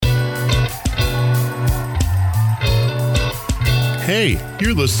Hey,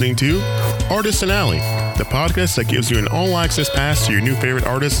 you're listening to Artists and Alley, the podcast that gives you an all-access pass to your new favorite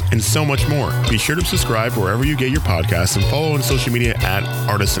artists and so much more. Be sure to subscribe wherever you get your podcasts and follow on social media at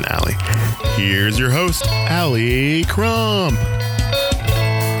Artists and Alley. Here's your host, Allie Crump.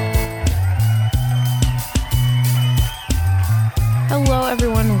 Hello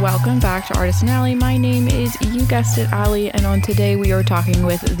everyone, welcome back to Artists and Alley. My name is, you guessed it, Allie, and on today we are talking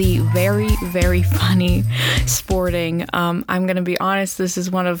with the very funny Sporting. I'm going to be honest, this is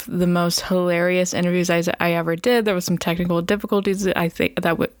one of the most hilarious interviews I ever did. There was some technical difficulties I think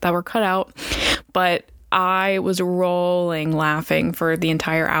that were cut out, but I was rolling laughing for the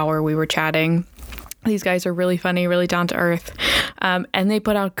entire hour we were chatting. These guys are really funny, really down to earth, and they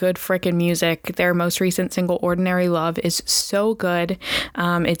put out good frickin' music. Their most recent single, Ordinary Love, is so good.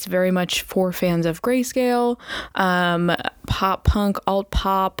 It's very much for fans of Grayscale, pop punk, alt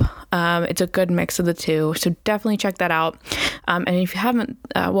pop. It's a good mix of the two, so definitely check that out. And if you haven't,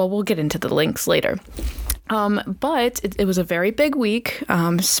 we'll get into the links later. But it was a very big week.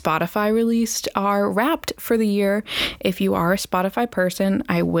 Spotify released our Wrapped for the year. If you are a Spotify person,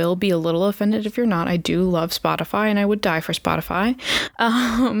 I will be a little offended if you're not. I do love Spotify and I would die for Spotify.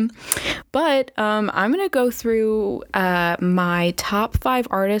 But I'm going to go through my top 5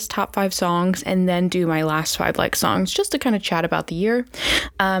 artists, top 5 songs, and then do my last 5 like songs just to kind of chat about the year.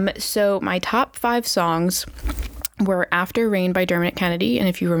 So my top 5 songs were After Rain by Dermot Kennedy, and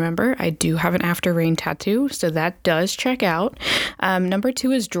if you remember, I do have an After Rain tattoo, so that does check out. Number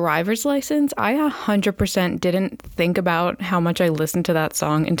 2 is Driver's License. I 100% didn't think about how much I listened to that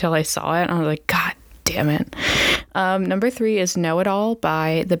song until I saw it, and I was like, God damn it. Number 3 is Know It All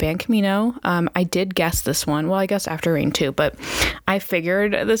by the band Camino. I did guess this one. Well, I guess After Rain too, but I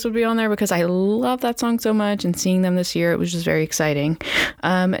figured this would be on there because I love that song so much, and seeing them this year, it was just very exciting.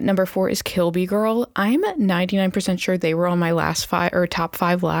 Number 4 is Kilby Girl. I'm 99% sure they were on my top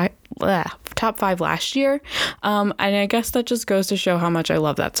 5 last year. And I guess that just goes to show how much I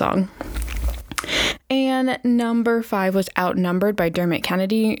love that song. And number 5 was Outnumbered by Dermot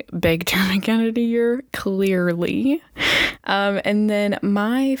Kennedy. Big Dermot Kennedy year, clearly. And then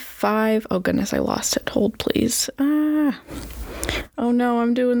my 5, oh goodness, I lost it. Hold, please. Oh no,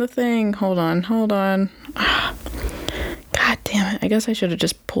 I'm doing the thing. Hold on. God damn it. I guess I should have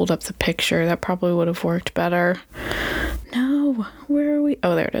just pulled up the picture. That probably would have worked better. No, where are we?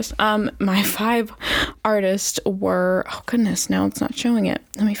 Oh, there it is. My 5 artists were, oh goodness, now it's not showing it.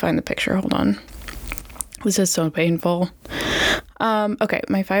 Let me find the picture. Hold on. This is so painful. Okay,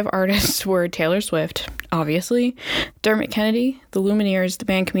 my 5 artists were Taylor Swift, obviously, Dermot Kennedy, the Lumineers, the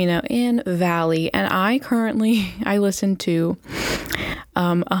band Camino, and Valley. And I listen to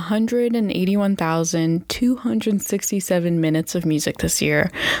 181,267 minutes of music this year.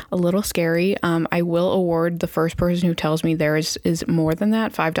 A little scary. I will award the first person who tells me there is more than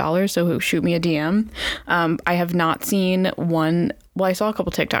that $5, so shoot me a DM. I have not seen one. Well, I saw a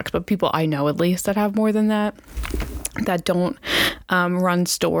couple TikToks, but people I know at least that have more than that don't run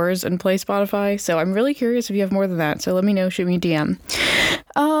stores and play Spotify. So I'm really curious if you have more than that. So let me know, shoot me a DM.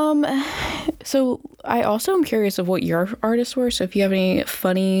 So I also am curious of what your artists were. So if you have any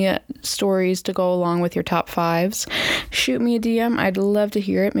funny stories to go along with your top 5s, shoot me a DM. I'd love to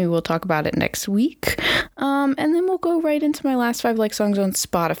hear it. Maybe we'll talk about it next week. And then we'll go right into my last 5 like songs on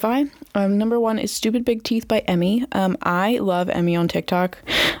Spotify. Number 1 is Stupid Big Teeth by Emmy. I love Emmy on TikTok.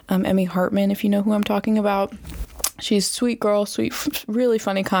 Emmy Hartman, if you know who I'm talking about. She's a sweet girl, really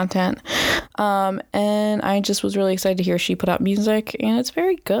funny content. And I just was really excited to hear she put out music, and it's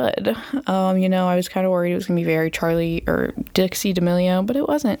very good. I was kind of worried it was going to be very Charlie or Dixie D'Amelio, but it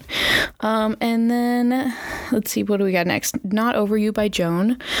wasn't. And then, let's see, what do we got next? Not Over You by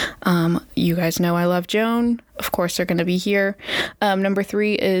Joan. You guys know I love Joan. Of course, they're going to be here. Number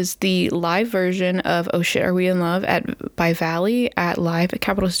 3 is the live version of Oh Shit, Are We in Love by Valley at Live at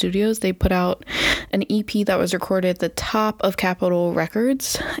Capitol Studios. They put out an EP that was recorded at the top of Capitol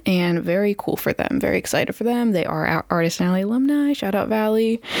Records, and very cool for them. Very excited for them. They are our Artists and Alley alumni. Shout out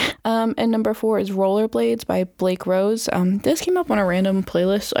Valley. And number 4 is Rollerblades by Blake Rose. This came up on a random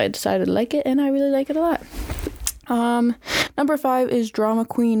playlist, so I decided to like it, and I really like it a lot. Number 5 is Drama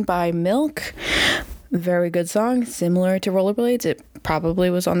Queen by Milk. Very good song, similar to Rollerblades. It probably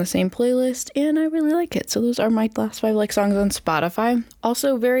was on the same playlist, and I really like it. So those are my last 5 like songs on Spotify.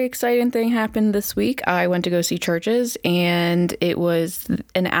 Also, very exciting thing happened this week. I went to go see Churches, and it was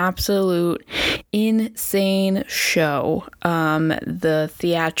an absolute insane show. The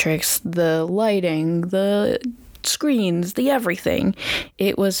theatrics, the lighting, the screens, the everything.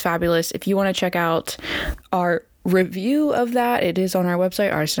 It was fabulous. If you want to check out our review of that, it is on our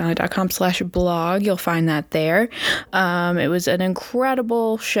website, artisanalley.com/blog. You'll find that there. It was an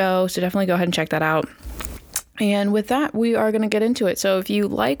incredible show, so definitely go ahead and check that out. And with that, we are going to get into it. So if you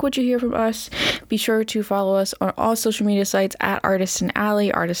like what you hear from us, be sure to follow us on all social media sites at Artisan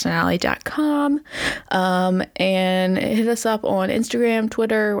Alley, artisanalley.com, and hit us up on Instagram,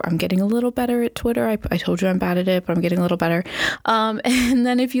 Twitter. I'm getting a little better at Twitter. I told you I'm bad at it, but I'm getting a little better. And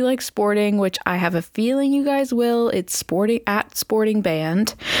then if you like sporting, which I have a feeling you guys will, it's Sporting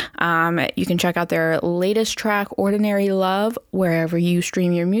Band. You can check out their latest track, Ordinary Love, wherever you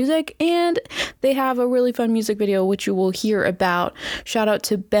stream your music. And they have a really fun music video, which you will hear about. Shout out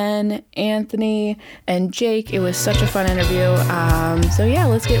to Ben, Anthony, and Jake. It was such a fun interview. So yeah,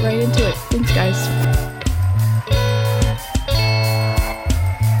 let's get right into it. Thanks, guys.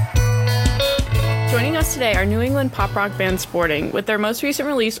 Joining us today are New England pop rock band Sporting. With their most recent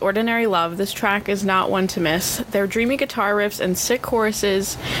release, Ordinary Love, this track is not one to miss. Their dreamy guitar riffs and sick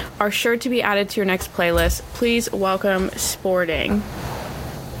choruses are sure to be added to your next playlist. Please welcome Sporting.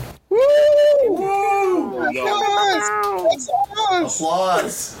 Woo! Woo!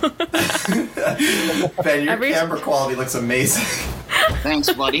 Applause! Ben, your camera quality looks amazing.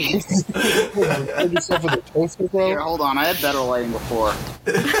 Thanks, buddy. Here, hold on. I had better lighting before.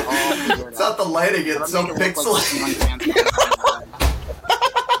 It's not the lighting, it's so pixelated.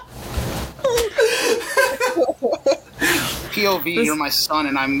 POV, you're my son,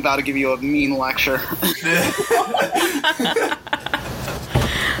 and I'm about to give you a mean lecture.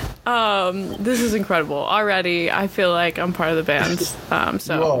 This is incredible. Already, I feel like I'm part of the band.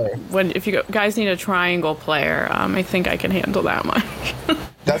 If you guys need a triangle player, I think I can handle that much.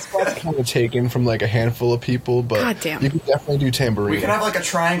 That's kind of taken from like a handful of people, but God damn. You could definitely do tambourine. We could have like a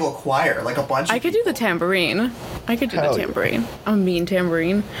triangle choir, like a bunch of I could do the tambourine. I'm a mean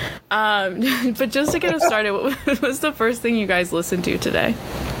tambourine. But just to get us started, what was the first thing you guys listened to today?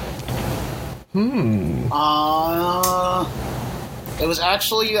 It was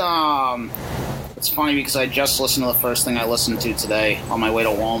actually, it's funny because I just listened to the first thing I listened to today on my way to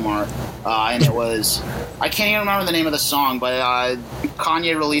Walmart, and it was, I can't even remember the name of the song, but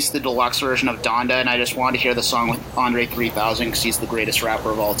Kanye released the deluxe version of Donda, and I just wanted to hear the song with Andre 3000 because he's the greatest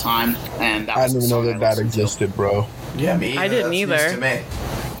rapper of all time, and that was I didn't even know that existed, bro. Yeah, me either. I didn't either. To me.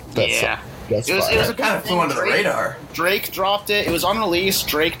 It was kind of flew under the radar. Drake dropped it. It was unreleased.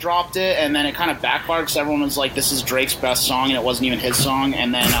 Drake dropped it, and then it kind of backfired because everyone was like, "This is Drake's best song," and it wasn't even his song.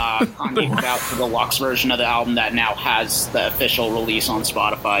 And then Kanye put out the deluxe version of the album that now has the official release on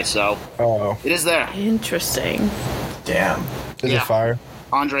Spotify. So it is there. Interesting. Damn. Is it fire?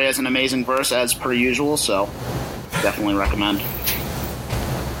 Andre has an amazing verse as per usual, so definitely recommend.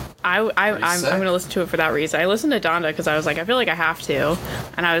 I'm going to listen to it for that reason. I listened to Donda because I was like, I feel like I have to.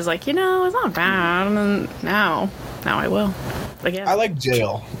 And I was like, it's not bad. And then now I will. But yeah. I like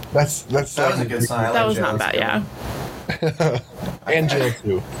Jail. That was a good song. That was not bad, yeah. And Jail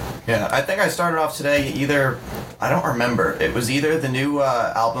too. Yeah, I think I started off today I don't remember. It was either the new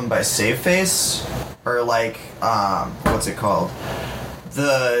album by Saveface or like, what's it called?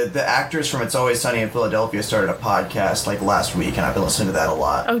 The actors from It's Always Sunny in Philadelphia started a podcast like last week, and I've been listening to that a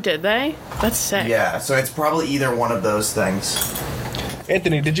lot. Oh, did they? That's sick. Yeah, so it's probably either one of those things.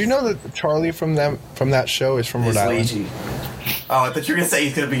 Anthony, did you know that Charlie from that show is from Rhode Island? Luigi. Oh, I thought you were gonna say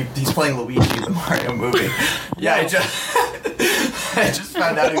he's playing Luigi in the Mario movie. Yeah, I just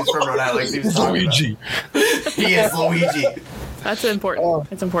found out he was from Rhode Island. He was Luigi. He is Luigi. That's important.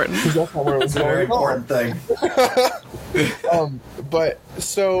 It's important. That's not where it was It's a very important thing. But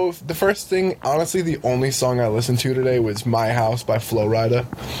so the first thing, honestly, the only song I listened to today was "My House" by Flo Rida.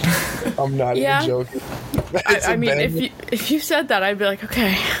 I'm not even joking. I mean, if you said that, I'd be like,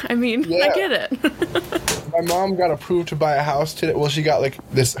 okay. I mean, I get it. My mom got approved to buy a house today. Well, she got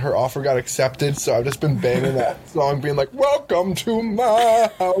her offer got accepted, so I've just been banging that song, being like, "Welcome to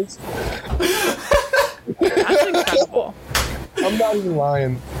my house." That's incredible. I'm not even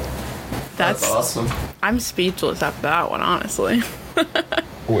lying. That's awesome. I'm speechless after that one, honestly.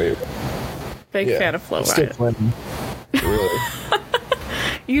 Wait. Big fan of Flo Rida. Really?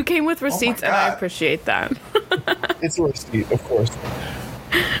 You came with receipts, and I appreciate that. It's a receipt, of course.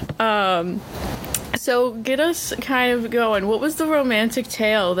 So get us kind of going. What was the romantic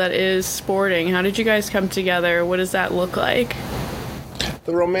tale that is Sporting? How did you guys come together? What does that look like?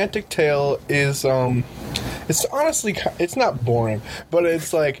 The romantic tale is, it's honestly, it's not boring, but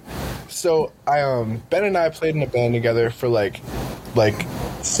it's like, so Ben and I played in a band together for like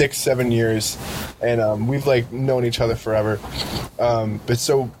 6-7 years, and we've like known each other forever. But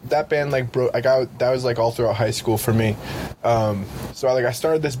so that band like that was like all throughout high school for me. So I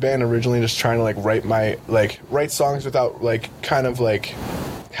started this band originally just trying to like write songs without like kind of like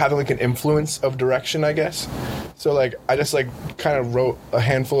having like an influence of direction, I guess. So like I just like kind of wrote a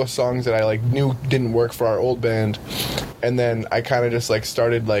handful of songs that I like knew didn't work for our old band, and then I kind of just like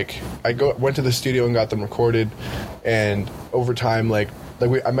started like went to the studio and got them recorded, and over time I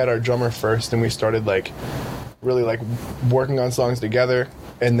met our drummer first, and we started like really like working on songs together.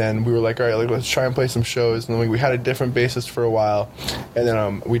 And then we were like, all right, like, let's try and play some shows. And then we had a different bassist for a while, and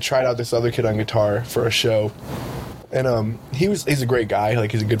then we tried out this other kid on guitar for a show. And he's a great guy,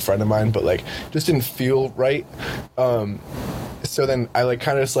 like he's a good friend of mine, but like just didn't feel right. So then I like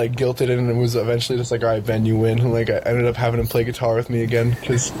kind of just like guilted it, and it was eventually just like, all right, Ben, you win. And like I ended up having him play guitar with me again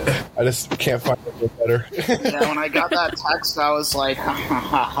because I just can't find anything better. Yeah, when I got that text, I was like, ha ha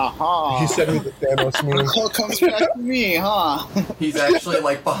ha ha ha. He sent me the Thanos meme. The call comes back to me, huh? He's actually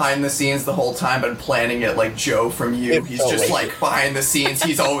like behind the scenes the whole time, been planning it like Joe from You. He's just like behind the scenes.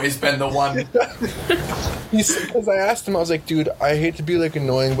 He's always been the one. Because I asked him, I was like, dude, I hate to be like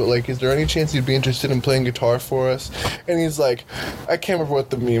annoying, but like, is there any chance you'd be interested in playing guitar for us? And he's like, I can't remember what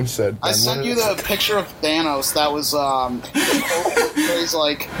the meme said. I sent you the picture of Thanos. That was where he's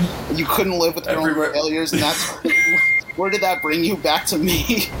like, you couldn't live with your own failures, and that's where did that bring you back to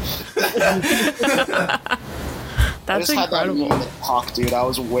me? That's I just incredible. had that meme talk, dude. I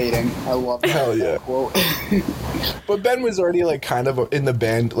was waiting. I love that Hell yeah. quote. But Ben was already like kind of in the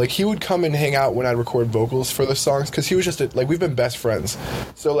band. Like he would come and hang out when I'd record vocals for the songs, because he was just like, we've been best friends,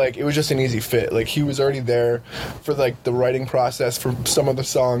 so like it was just an easy fit. Like he was already there for like the writing process for some of the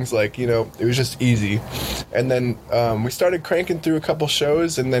songs. Like, you know, it was just easy. And then we started cranking through a couple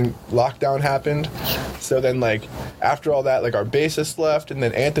shows, and then lockdown happened. So then like after all that, like our bassist left, and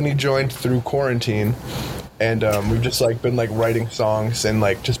then Anthony joined through quarantine. And we've just like been like writing songs and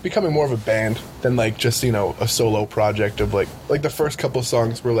like just becoming more of a band than like just, you know, a solo project of like the first couple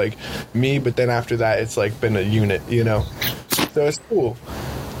songs were like me, but then after that it's like been a unit, you know. So it's cool.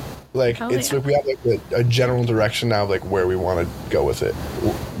 Like Hell it's yeah. like we have like a general direction now of like where we want to go with it,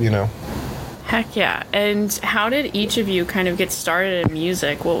 you know. Heck yeah. And how did each of you kind of get started in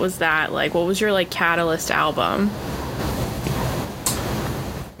music? What was that like? What was your like catalyst album?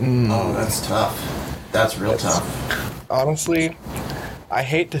 Oh, that's tough. That's real tough. Honestly, I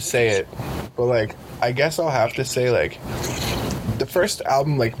hate to say it, but like I guess I'll have to say like the first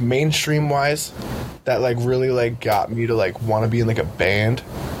album like mainstream wise that like really like got me to like want to be in like a band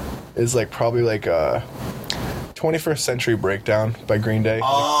is like probably like 21st Century Breakdown by Green Day.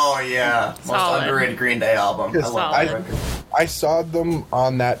 Oh yeah, most Solid. underrated Green Day album. I love that Solid. record. I saw them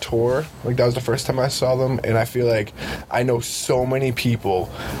on that tour. Like that was the first time I saw them, and I feel like I know so many people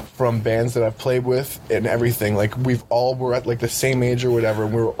from bands that I've played with and everything. Like were at like the same age or whatever,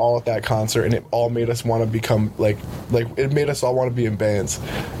 and we were all at that concert, and it all made us want to become like it made us all want to be in bands.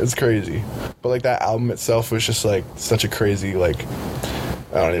 It's crazy. But like that album itself was just like such a crazy like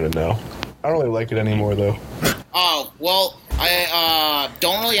I don't even know. I don't really like it anymore though. Oh, well, I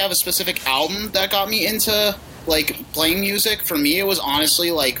don't really have a specific album that got me into like playing music. For me, it was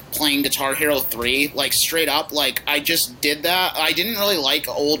honestly like playing Guitar Hero 3, like straight up. Like I just did that. I didn't really like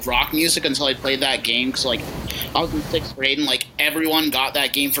old rock music until I played that game, because like I was in 6th grade and like everyone got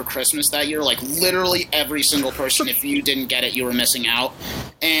that game for Christmas that year. Like literally every single person. If you didn't get it, you were missing out.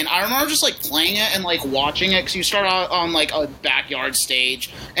 And I remember just like playing it and like watching it, because you start out on like a backyard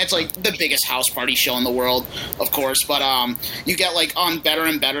stage, and it's like the biggest house party show in the world, of course. But you get like on better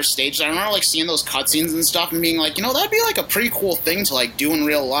and better stages. I remember like seeing those cutscenes and stuff and being like, you know, that'd be like a pretty cool thing to like do in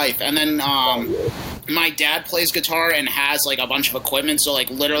real life. And then my dad plays guitar and has like a bunch of equipment, so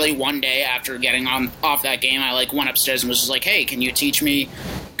like literally one day after getting off that game, I like went upstairs and was just like, hey, can you teach me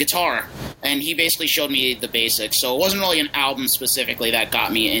guitar? And he basically showed me the basics. So it wasn't really an album specifically that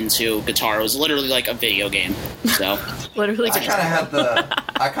got me into guitar. It was literally like a video game. So Literally. I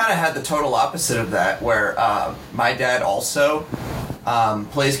kind of had the total opposite of that, where my dad also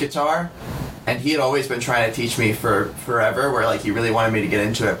plays guitar, and he had always been trying to teach me for forever, where like he really wanted me to get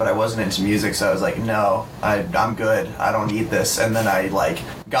into it, but I wasn't into music, so I was like, no, I'm good, I don't need this. And then I like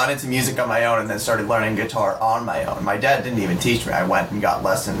got into music on my own, and then started learning guitar on my own. My dad didn't even teach me. I went and got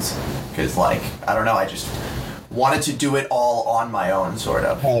lessons, because like, I don't know, I just wanted to do it all on my own, sort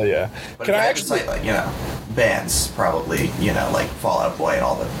of. Hell yeah. But Can if I I had to actually cite, like, you know, bands, probably, you know, like Fall Out Boy and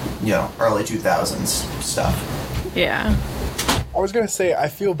all the, you know, early 2000s stuff. Yeah. I was gonna say I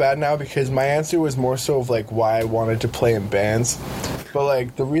feel bad now because my answer was more so of like why I wanted to play in bands, but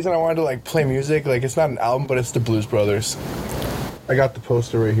like the reason I wanted to like play music, like it's not an album, but it's the Blues Brothers. I got the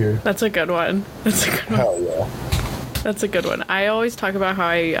poster right here. That's a good one. That's a good one. Hell yeah. That's a good one. I always talk about how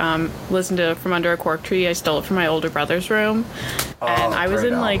I listened to From Under a Cork Tree. I stole it from my older brother's room. And I was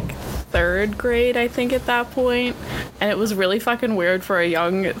great in album. like 3rd grade, I think, at that point. And it was really fucking weird for a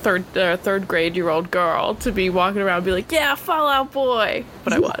young third grade year old girl to be walking around and be like, yeah, Fall Out Boy.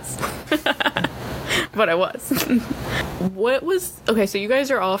 But I was. But I was. Okay, so you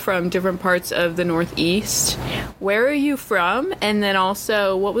guys are all from different parts of the Northeast. Where are you from? And then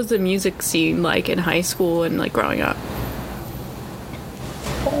also, what was the music scene like in high school and like growing up?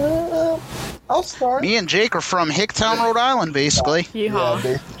 I'll start. Me and Jake are from Hicktown, Rhode Island, basically. Yeehaw.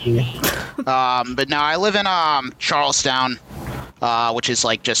 basically. But now I live in Charlestown, which is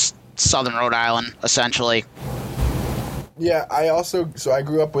like just southern Rhode Island, essentially. Yeah, I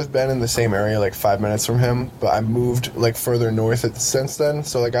grew up with Ben in the same area, like 5 minutes from him, but I moved like further north since then.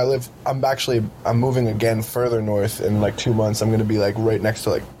 So like I'm moving again further north in like 2 months. I'm going to be like right next to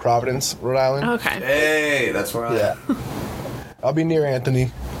like Providence, Rhode Island. Okay. Hey, that's where I Yeah. I'll be near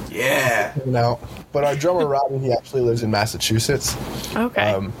Anthony. Yeah. Now, but our drummer Robbie, he actually lives in Massachusetts.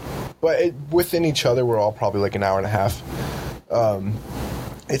 Okay. But within each other, we're all probably like an hour and a half.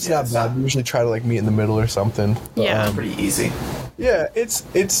 It's Yeah, not it's bad. not- We usually try to like meet in the middle or something. But, Yeah. Pretty easy. yeah, it's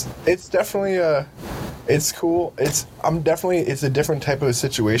definitely it's cool. It's a different type of a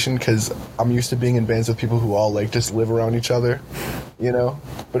situation because I'm used to being in bands with people who all like just live around each other, you know.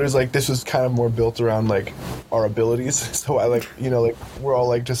 But it was like this was kind of more built around like our abilities. So I like like we're all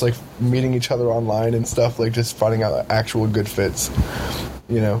like just like meeting each other online and stuff, like just finding out actual good fits,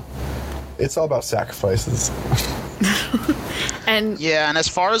 you know. It's all about sacrifices. And Yeah, and as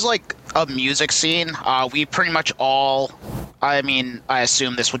far as like a music scene, we pretty much all, I mean, I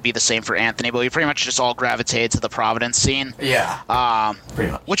assume this would be the same for Anthony, but we pretty much just all gravitated to the Providence scene. Yeah.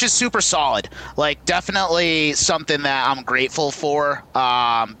 Pretty much. Which is super solid. Like, definitely something that I'm grateful for,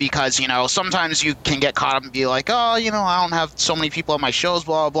 because, sometimes you can get caught up and be like, oh, I don't have so many people at my shows,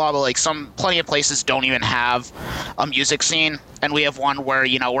 blah, blah, but, like, plenty of places don't even have a music scene, and we have one where,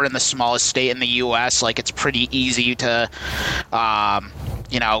 we're in the smallest state in the U.S., like, it's pretty easy to,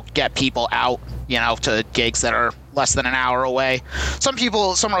 get people out, to gigs that are less than an hour away. Some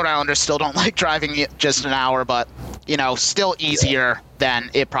Rhode Islanders still don't like driving just an hour, but, still easier than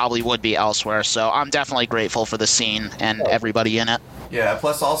it probably would be elsewhere. So I'm definitely grateful for the scene and everybody in it. Yeah,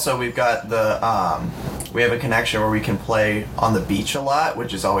 plus also we've got we have a connection where we can play on the beach a lot,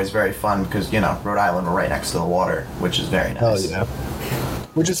 which is always very fun because, Rhode Island, we're right next to the water, which is very nice. Hell yeah.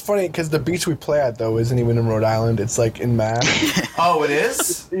 Which is funny because the beach we play at though isn't even in Rhode Island. It's like in Mass. Oh, it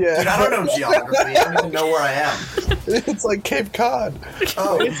is? Yeah. Dude, I don't know geography. I don't even know where I am. It's like Cape Cod.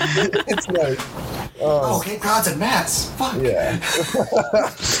 Oh, It's nice. Cape Cod's in Matt's. Fuck. Yeah.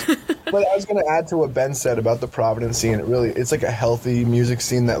 But I was gonna add to what Ben said about the Providence scene. It's like a healthy music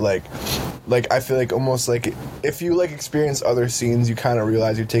scene that like I feel like almost like if you like experience other scenes, you kind of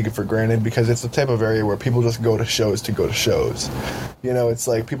realize you take it for granted because it's the type of area where people just go to shows to go to shows. It's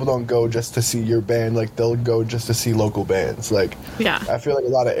like people don't go just to see your band, like they'll go just to see local bands. Like, yeah. I feel like a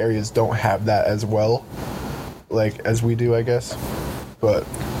lot of areas don't have that as well, like as we do, I guess. But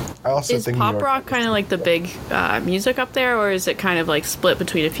I also Is think pop New York- rock kind of like the big music up there, or is it kind of like split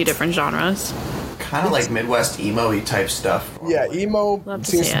between a few different genres? Kind of like Midwest emo-y type stuff. Yeah, emo Love to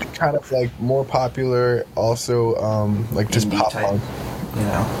seems see to it. be kind of like more popular. Also, like just Indie pop type. punk.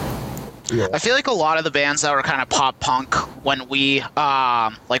 Yeah. I feel like a lot of the bands that were kind of pop punk when we,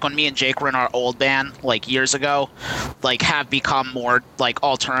 like when me and Jake were in our old band, like years ago, like have become more like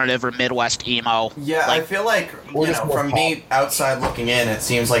alternative or Midwest emo. Yeah, like, I feel like, Or just more from me outside looking in, it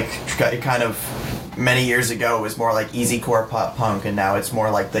seems like it kind of many years ago it was more like easycore pop punk, and now it's more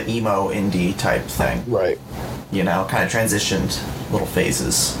like the emo indie type thing. Right. Kind of transitioned little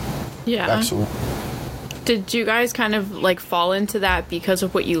phases. Yeah. Absolutely. Did you guys kind of like fall into that because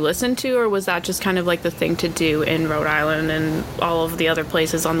of what you listened to, or was that just kind of like the thing to do in Rhode Island and all of the other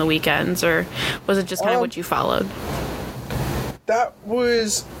places on the weekends, or was it just kind of what you followed? That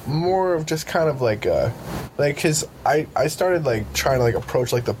was more of just kind of like because I started like trying to like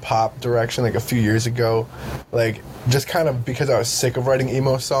approach like the pop direction like a few years ago, like just kind of because I was sick of writing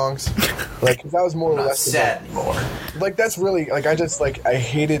emo songs, like 'cause that was more or Not less sad anymore. like that's really like I just like I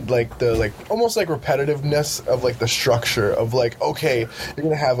hated like the like almost like repetitiveness of like the structure of like, okay, you're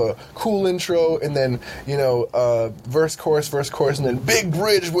gonna have a cool intro and then verse chorus and then big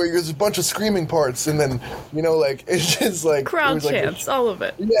bridge where there's a bunch of screaming parts and then like it's just like it Crowd was, like, chants, all of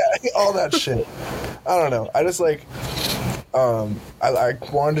it. yeah, all that shit. I don't know. I just like I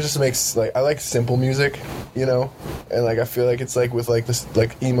wanted to just make like I like simple music, and like I feel like it's like with like this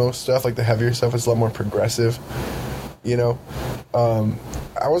like emo stuff, like the heavier stuff is a lot more progressive. you know.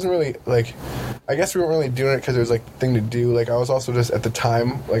 I wasn't really like, I guess we weren't really doing it because it was like the thing to do. Like I was also just at the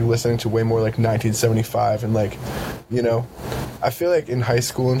time like listening to way more like 1975 and like, you know, I feel like in high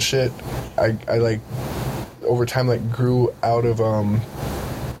school and shit, I like over time like grew out of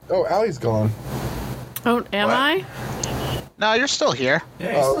oh, Allie's gone. Oh, am What? I? No, you're still here.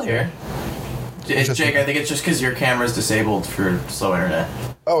 Yeah, he's still here. Jake, I think it's just because your camera's disabled for slow internet.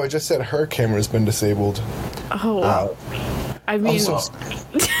 Oh, it just said her camera's been disabled. Oh, I mean, so-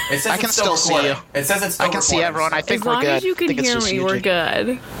 It says I can it's still see recording. you. It says it's still I can see recording, everyone. so- I think as we're long good. as you can I think it's hear just me, you, we're Jake.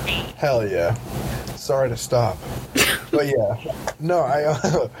 good. Hell yeah. Sorry to stop. But yeah. No,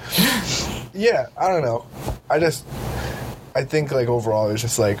 yeah, I don't know. I think like overall it was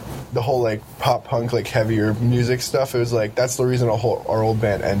just like the whole like pop punk like heavier music stuff. It was like that's the reason our old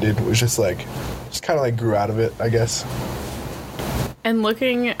band ended. It was just like kind of like grew out of it, I guess. And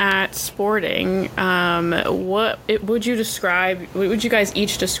looking at Sporting, what would you guys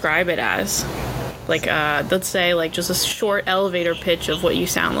each describe it as? Like, let's say, like, just a short elevator pitch of what you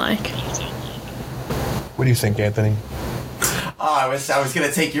sound like. What do you think, Anthony? Oh, I was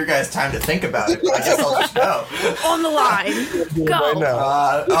gonna take your guys' time to think about it, but I guess I'll just go. On the line, Right go.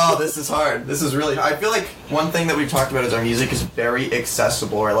 now. This is hard. This is really hard. I feel like one thing that we've talked about is our music is very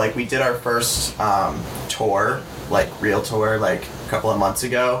accessible. Or like we did our first tour, like real tour, like a couple of months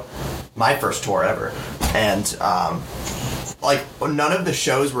ago. My first tour ever, and like none of the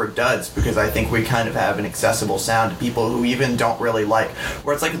shows were duds because I think we kind of have an accessible sound to people who even don't really like.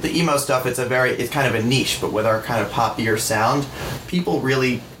 Where it's like with the emo stuff, it's kind of a niche, but with our kind of poppier sound, people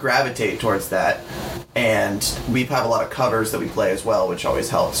really gravitate towards that. And we have a lot of covers that we play as well, which always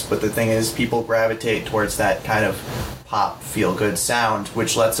helps. But the thing is, people gravitate towards that kind of pop, feel-good sound,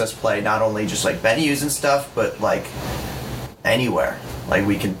 which lets us play not only just like venues and stuff, but like anywhere. Like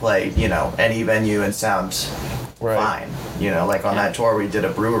we can play, you know, any venue and sound fine. You know, like on that tour we did a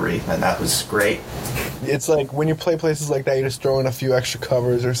brewery, and that was great. It's like when you play places like that, you just throw in a few extra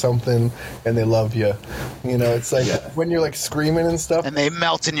covers or something, and they love you. You know, it's like when you're like screaming and stuff. And they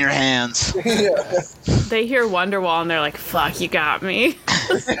melt in your hands. Yeah. They hear Wonderwall and they're like, "Fuck, you got me."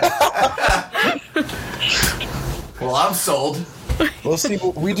 Well, I'm sold. We'll see.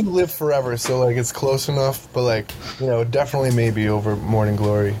 We do live forever, so like it's close enough. But like, you know, definitely maybe over Morning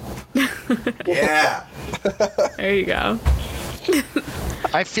Glory. Yeah. There you go.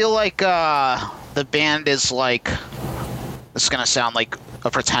 I feel like the band is like, this is gonna sound like a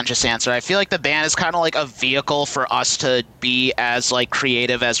pretentious answer. I feel like the band is kind of like a vehicle for us to be as like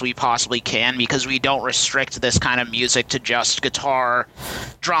creative as we possibly can, because we don't restrict this kind of music to just guitar,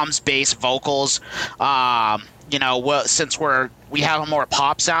 drums, bass, vocals. You know, since we have a more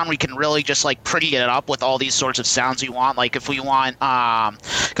pop sound, we can really just like pretty it up with all these sorts of sounds we want. Like if we want,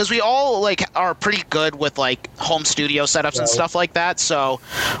 because we all like are pretty good with like home studio setups and stuff like that. So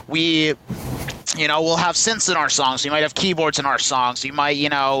we, you know, we'll have synths in our songs. We might have keyboards in our songs. You might, you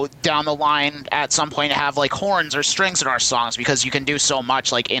know, down the line at some point have like horns or strings in our songs, because you can do so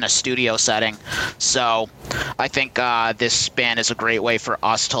much like in a studio setting. So I think this band is a great way for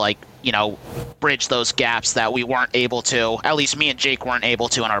us to like, you know, bridge those gaps that we weren't able to, at least me and Jake weren't able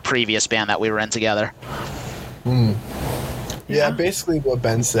to in our previous band that we were in together. Yeah, basically what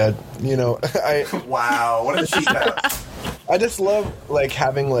Ben said. You know, Wow, what a cheat house. I just love like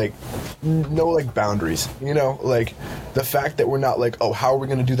having like no like boundaries, you know, like the fact that we're not like, oh, how are we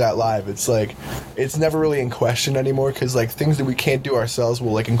going to do that live? It's like it's never really in question anymore, because like things that we can't do ourselves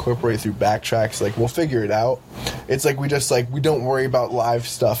we'll like incorporate through backtracks. Like we'll figure it out. It's like we just like we don't worry about live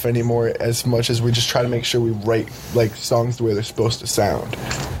stuff anymore as much as we just try to make sure we write like songs the way they're supposed to sound.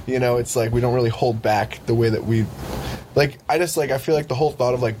 You know, it's like we don't really hold back the way that we like. I just like I feel like the whole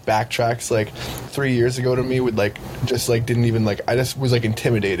thought of like backtracks like 3 years ago to me would like just like didn't even like I just was like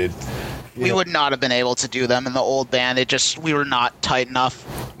intimidated. We would not have been able to do them in the old band. We were not tight enough.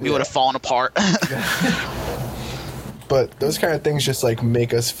 We would have fallen apart. But those kind of things just like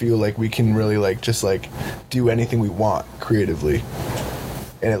make us feel like we can really like just like do anything we want creatively,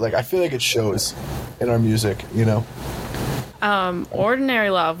 and it like I feel like it shows in our music, you know.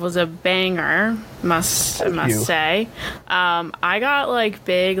 Ordinary Love was a banger, must say. I got like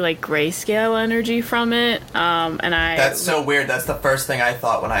big like Grayscale energy from it, and I. That's so weird. That's the first thing I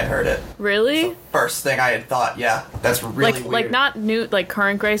thought when I heard it. Really? First thing I had thought. Yeah, that's really weird. Like not new, like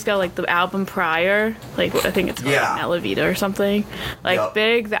current Grayscale, like the album prior, like I think it's called Elevita or something. Like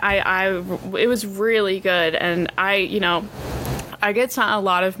big. That it was really good, and I get a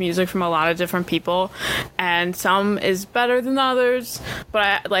lot of music from a lot of different people, and some is better than others.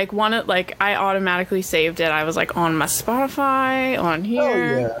 But I automatically saved it. I was like on my Spotify, on here.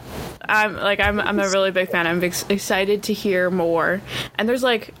 Oh yeah. I'm a really big fan. I'm excited to hear more. And there's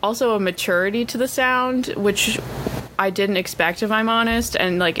like also a maturity to the sound, which I didn't expect, if I'm honest.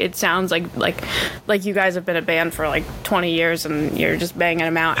 And like it sounds like you guys have been a band for like 20 years and you're just banging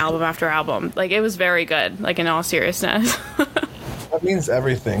them out album after album. Like it was very good, like in all seriousness. That means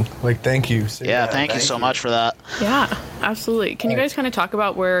everything. Like, thank you. Yeah, thank you so much for that. Yeah, absolutely. Can you guys kind of talk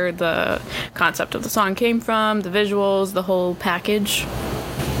about where the concept of the song came from, the visuals, the whole package?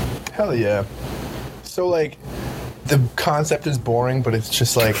 Hell yeah. So, like, the concept is boring, but it's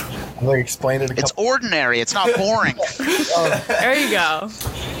just like, I'm like explain it. It's ordinary. It's not boring. There you go.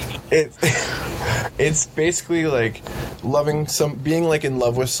 It's basically like being like in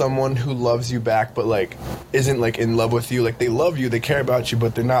love with someone who loves you back, but like isn't like in love with you. Like they love you, they care about you,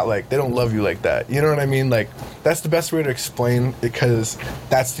 but they're not like, they don't love you like that. You know what I mean? Like that's the best way to explain, because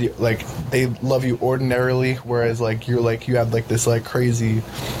that's the like they love you ordinarily, whereas like you're like you have like this like crazy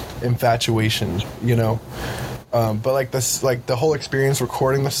infatuation, you know. But like this, like the whole experience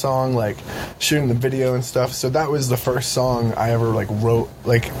recording the song, like shooting the video and stuff. So that was the first song I ever like wrote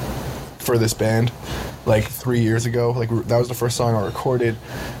like for this band, like 3 years ago. Like that was the first song I recorded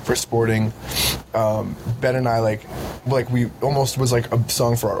for Sporting. Ben and I like we almost was like a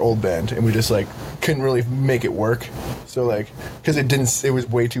song for our old band, and we just like couldn't really make it work. So like because it was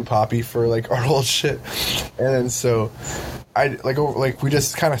way too poppy for like our old shit, and then so. We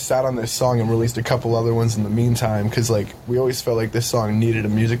just kind of sat on this song and released a couple other ones in the meantime, because like we always felt like this song needed a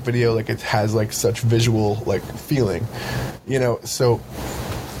music video, like it has like such visual like feeling, you know. So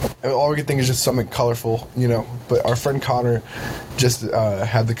all we could think is just something colorful, you know. But our friend Connor just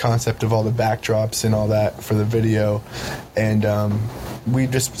had the concept of all the backdrops and all that for the video, and we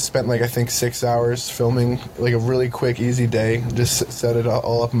just spent like I think 6 hours filming, like a really quick, easy day. Just set it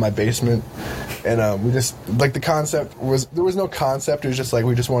all up in my basement, and we just like the concept was there was no concept. It was just like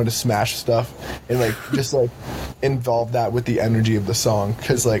we just wanted to smash stuff and like just like involve that with the energy of the song,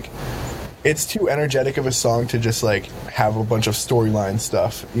 because like it's too energetic of a song to just like have a bunch of storyline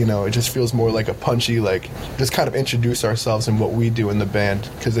stuff, you know. It just feels more like a punchy, like just kind of introduce ourselves and what we do in the band,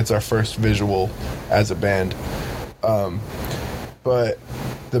 because it's our first visual as a band. But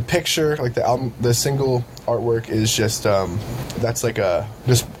the picture, like the album, the single artwork is just that's like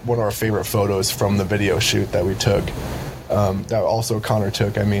just one of our favorite photos from the video shoot that we took, that also Connor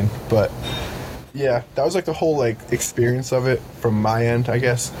took, I mean. But yeah, that was like the whole like experience of it from my end, I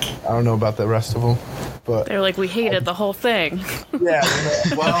guess. I don't know about the rest of them, but they're like, we hated the whole thing. Yeah.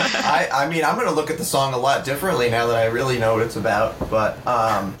 Well, I mean, I'm gonna look at the song a lot differently now that I really know what it's about. But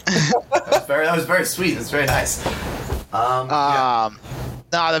that was very sweet. It's very nice. Yeah.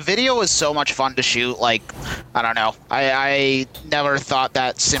 No, the video was so much fun to shoot. Like, I don't know. I never thought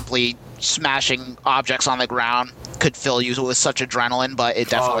that simply smashing objects on the ground could fill you with such adrenaline, but it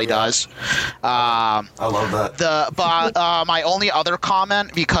definitely does. I love that. My only other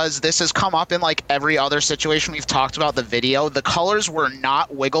comment, because this has come up in like every other situation we've talked about the video, the colors were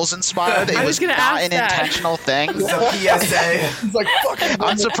not Wiggles inspired. It was not an intentional thing. It's a PSA. It's like, fuck.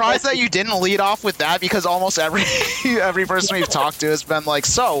 I'm surprised that you didn't lead off with that, because almost every person we've talked to has been like,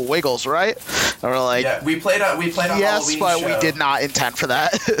 so Wiggles, right? And we're like, yeah, we played a yes, Halloween but show. we did not intend for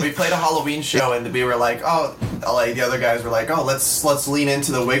that. We played a Halloween show, and we were like, oh, like the other guys were like, oh, let's lean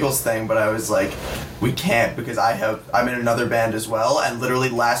into the Wiggles thing, but I was like, we can't, because I'm in another band as well, and literally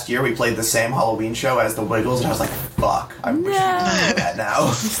last year we played the same Halloween show as the Wiggles, and I was like, fuck, I wish we could do that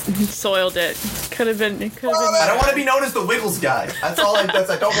now. Soiled it. Could have been. I don't want to be known as the Wiggles guy. That's all. I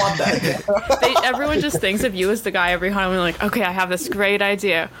don't want that. Everyone just thinks of you as the guy every Halloween. Like, okay, I have this great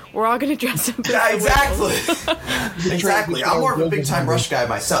idea. We're all gonna dress up. Yeah, exactly. Exactly. I'm more of a big time Rush guy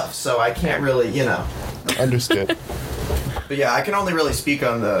myself, so I can't really, you know. Understood. But yeah, I can only really speak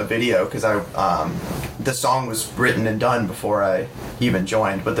on the video because the song was written and done before I even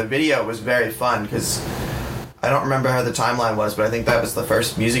joined. But the video was very fun because I don't remember how the timeline was, but I think that was the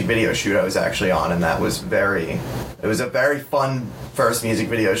first music video shoot I was actually on, and it was a very fun first music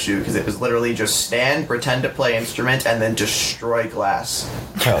video shoot because it was literally just stand, pretend to play instrument, and then destroy glass.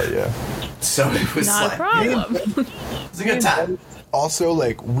 Hell yeah. So it was not like, a problem. It was a good time. Also,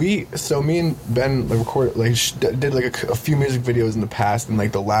 like, me and Ben recorded, like, did, like, a few music videos in the past, and,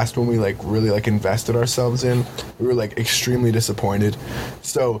 like, the last one we, like, really, like, invested ourselves in, we were, like, extremely disappointed.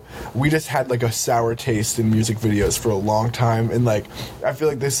 So, we just had, like, a sour taste in music videos for a long time, and, like, I feel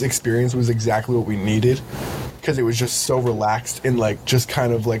like this experience was exactly what we needed, because it was just so relaxed, and, like, just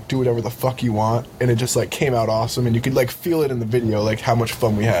kind of, like, do whatever the fuck you want, and it just, like, came out awesome, and you could, like, feel it in the video, like, how much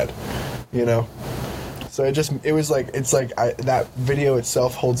fun we had, you know? So that video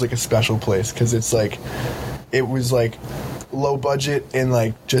itself holds like a special place because it's like, it was like low budget and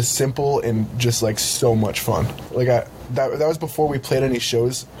like just simple and just like so much fun. Like that was before we played any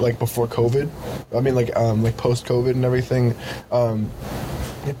shows, like before COVID. I mean like post COVID and everything.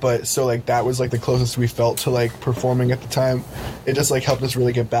 But so like that was like the closest we felt to like performing at the time. It just like helped us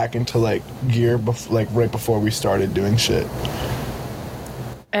really get back into like gear like right before we started doing shit.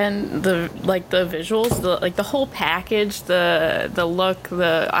 And the visuals, the whole package, the look,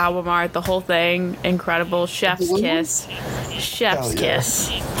 the album art, the whole thing, incredible. Chef's kiss.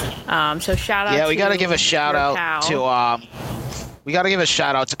 So shout out. Yeah, we to gotta give a shout out pal. to we gotta give a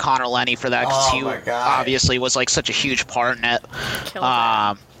shout out to Connor Lenny for that, because he obviously was like such a huge part in it.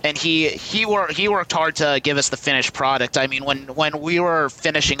 And he worked hard to give us the finished product. I mean, when we were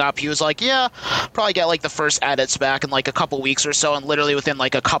finishing up, he was like, yeah, probably get like the first edits back in like a couple weeks or so, and literally within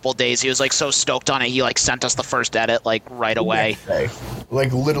like a couple days, he was like so stoked on it, he like sent us the first edit like right away.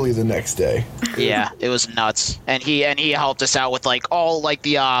 Like literally the next day. Yeah, it was nuts. And he helped us out with like all like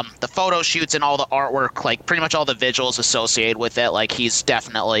the photo shoots and all the artwork, like pretty much all the visuals associated with it. Like he's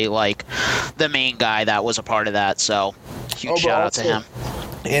definitely like the main guy that was a part of that. So huge shout out to him.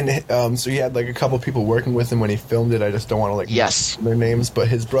 And so he had like a couple people working with him when he filmed it. I just don't want to like mention their names, but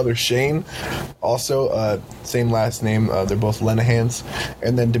his brother Shane, also same last name. They're both Lenahans.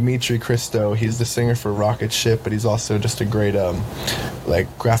 And then Dimitri Christo, he's the singer for Rocket Ship, but he's also just a great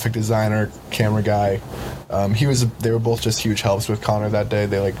like graphic designer, camera guy. They were both just huge helps with Connor that day.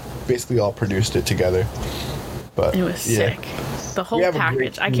 They like basically all produced it together. But it was sick. The whole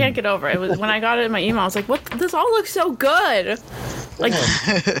package. I can't get over it. It was when I got it in my email, I was like, "What? This all looks so good." Like,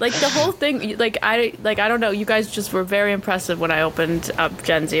 like the whole thing. Like I don't know. You guys just were very impressive when I opened up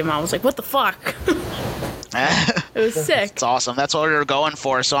Gen Z, and I was like, "What the fuck?" It was sick. It's awesome. That's what we were going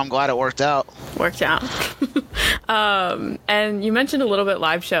for. So I'm glad it worked out. And you mentioned a little bit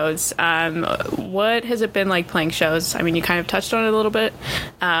live shows. What has it been like playing shows? I mean, you kind of touched on it a little bit.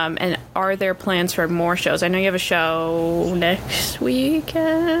 And are there plans for more shows? I know you have a show next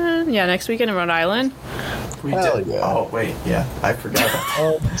weekend. Yeah, next weekend in Rhode Island. We did. Yeah. Oh, wait. Yeah, I forgot.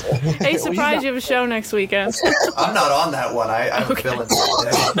 Hey, surprise, you have a show next weekend. I'm not on that one. I'm feeling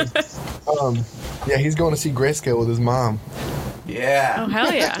it. Yeah, he's going to see Grayscale with his mom. Yeah. Oh,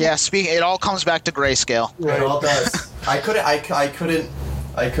 hell yeah. Yeah, it all comes back to Grayscale. Right. It all does. I couldn't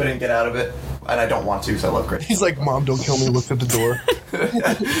get out of it, and I don't want to because I love Grayscale. He's like, Mom, don't kill me. Looks at the door.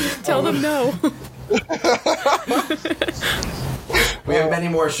 Tell them no. We have many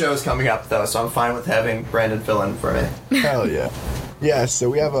more shows coming up, though, so I'm fine with having Brandon fill in for me. Hell yeah. Yeah, so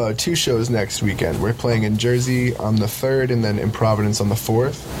we have 2 shows next weekend. We're playing in Jersey on the 3rd and then in Providence on the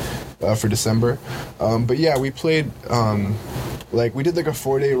 4th for December. But yeah, we played, we did like a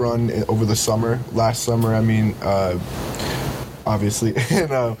 4-day run over the summer. Last summer, I mean, obviously.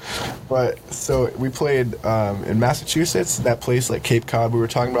 But so we played in Massachusetts, that place like Cape Cod we were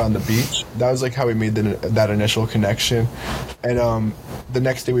talking about on the beach. That was like how we made that initial connection. And the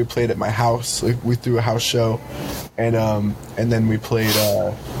next day we played at my house. Like, we threw a house show, and then we played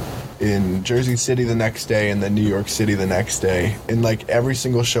in Jersey City the next day, and then New York City the next day. And like every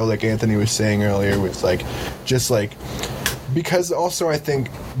single show, like Anthony was saying earlier, was like just like. Because also I think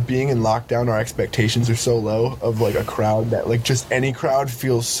being in lockdown, our expectations are so low of like a crowd that like just any crowd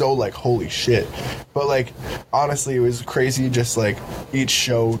feels so like holy shit. But like honestly, it was crazy. Just like each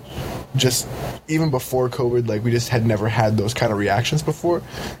show, just even before COVID, like we just had never had those kind of reactions before,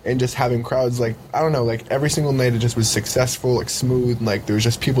 and just having crowds like I don't know, like every single night it just was successful, like smooth, and like there was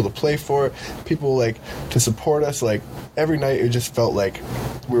just people to play for, people like to support us. Like every night it just felt like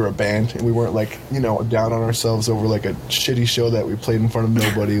we were a band and we weren't like down on ourselves over like a shitty show that we played in front of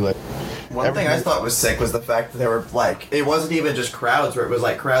nobody. Like one thing I thought was sick was the fact that there were like it wasn't even just crowds, where it was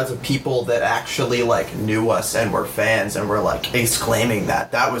like crowds of people that actually like knew us and were fans and were like exclaiming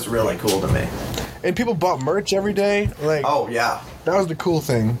that. That was really cool to me. And people bought merch every day. Like, oh yeah, that was the cool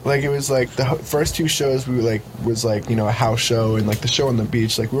thing. Like it was like the first 2 shows we like was like a house show, and like the show on the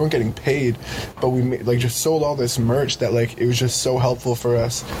beach. Like we weren't getting paid, but we like just sold all this merch that like it was just so helpful for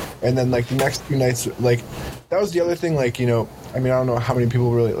us. And then like the next few nights, like that was the other thing. Like I mean, I don't know how many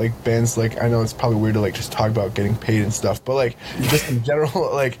people really like bands. Like I know it's probably weird to like just talk about getting paid and stuff, but like just in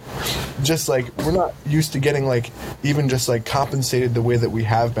general, like just like we're not used to getting like even just like compensated the way that we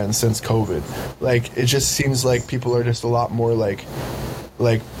have been since COVID. Like it just seems like people are just a lot more like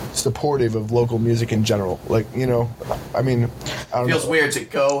supportive of local music in general. Like I mean, I don't feels weird to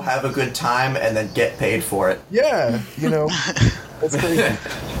go have a good time and then get paid for it. Yeah, it's crazy.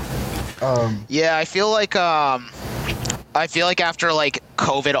 Yeah, I feel like after like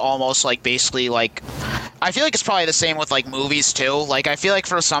COVID almost like basically like I feel like it's probably the same with like movies too. Like I feel like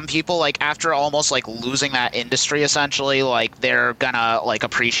for some people, like after almost like losing that industry essentially, like they're gonna like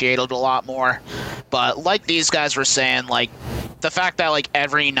appreciate it a lot more. But like these guys were saying, like the fact that like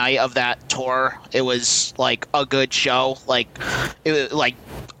every night of that tour it was like a good show, like it was like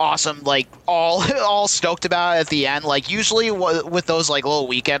awesome, like all stoked about it at the end. Like usually with those like little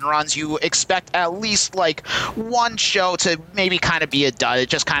weekend runs, you expect at least like one show to maybe kind of be a dud. It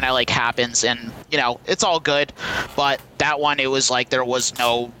just kind of like happens, and you know it's all good. But that one, it was like there was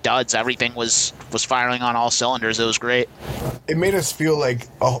no duds. Everything was firing on all cylinders. It was great. It made us feel like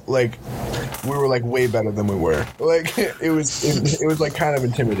we were like way better than we were. Like it was like kind of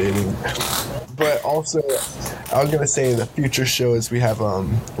intimidating. But also, I was gonna say the future shows we have.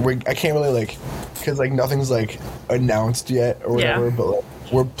 I can't really like, because like nothing's like announced yet or whatever. Yeah. But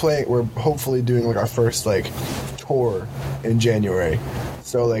like, we're hopefully doing like our first like tour in January.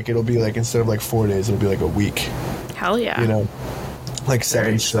 So like it'll be like instead of like 4 days, it'll be like a week. Hell yeah. You know, like 7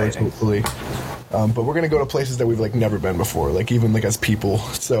 Very shows exciting. hopefully. But we're gonna go to places that we've like never been before, like even like as people.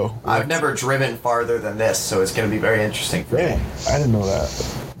 So I've never driven farther than this, so it's going to be very interesting for Yeah, me. I didn't know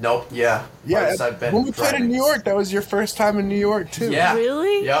that. Nope. Yeah. Yeah, Farthest I've been when we played in driving. New York, that was your first time in New York too. Yeah.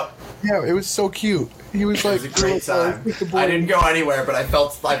 Really? Yep. Yeah, it was so cute. He was It like, was a great time. I didn't go anywhere, but I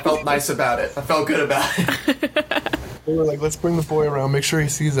felt nice about it. I felt good about it. We were like, let's bring the boy around, make sure he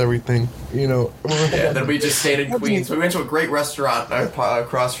sees everything. You know. Yeah, then we just stayed in Queens. We went to a great restaurant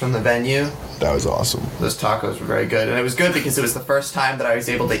across from the venue. That was awesome. Those tacos were very good, and it was good because it was the first time that I was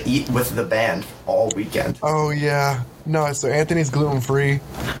able to eat with the band all weekend. Oh yeah. No, so Anthony's gluten free.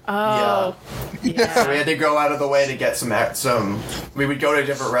 Oh. So we had to go out of the way to get some. We would go to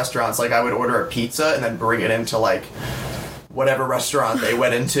different restaurants. Like I would order a pizza and then bring it into like whatever restaurant they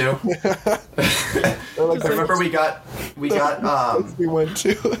went into. I remember we got we went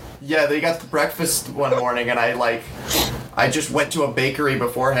to. yeah, they got the breakfast one morning, and I just went to a bakery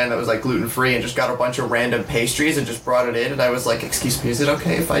beforehand that was like gluten free and just got a bunch of random pastries and just brought it in, and I was like, "Excuse me, is it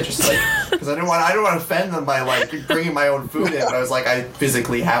okay if I just like?" Because I didn't want to offend them by like bringing my own food in, but I was like, I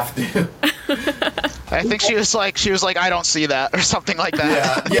physically have to. I think she was like, I don't see that, or something like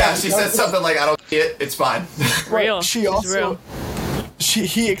that. Yeah. She said something like, "I don't see it. It's fine." Real. She She's also. real.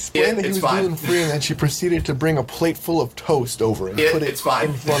 He explained that he It's was fine. gluten free, and then she proceeded to bring a plate full of toast over and put it It's fine.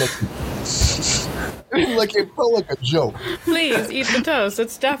 in front of him. Like it felt like a joke. Please eat the toast.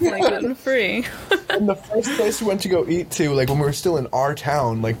 It's definitely gluten free. And the first place we went to go eat to, like when we were still in our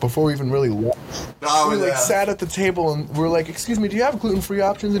town, like before we even really left, Oh, we like yeah. sat at the table and we're like, "Excuse me, do you have gluten free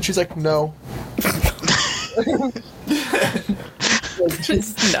options?" And she's like, "No."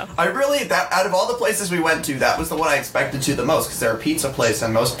 No. I really, that out of all the places we went to, that was the one I expected to the most, because they're a pizza place,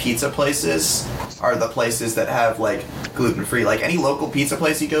 and most pizza places are the places that have like gluten free. Like any local pizza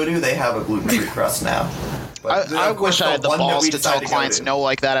place you go to, they have a gluten free crust now. But, I of course, wish I had the one that balls we to tell decided go clients to- no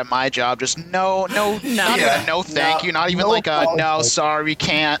like that at my job. Just no, not Yeah. even no thank No. you, not even No like a no, apology. sorry, we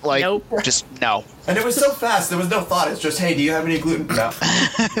can't. Like, Nope. just no. And it was so fast, there was no thought. It's just, hey, do you have any gluten? No.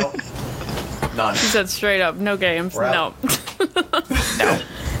 Nope. None. She said straight up, no games. We're No. out. No.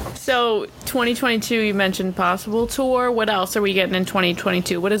 So 2022, you mentioned possible tour. What else are we getting in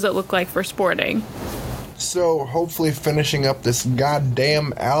 2022? What does it look like for Sporting? So hopefully finishing up this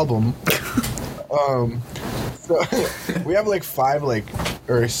goddamn album. So we have like five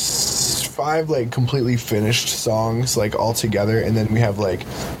completely finished songs like all together, and then we have like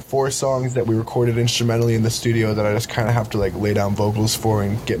 4 songs that we recorded instrumentally in the studio that I just kind of have to like lay down vocals for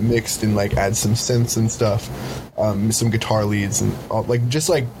and get mixed and like add some synths and stuff, some guitar leads and all, like just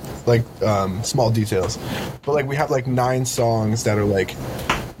like small details. But like we have like 9 songs that are like,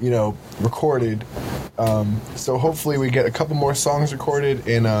 you know, recorded. So hopefully we get a couple more songs recorded,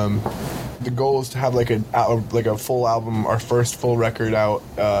 and the goal is to have like a full album, our first full record out,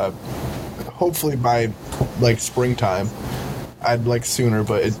 hopefully by like springtime. I'd like sooner,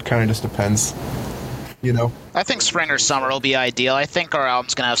 but it kind of just depends, you know. I think spring or summer will be ideal. I think our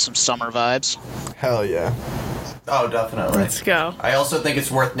album's gonna have some summer vibes. Hell yeah. Oh, definitely. Let's go. I also think it's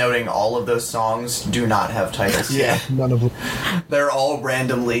worth noting all of those songs do not have titles. Yeah, none of them. They're all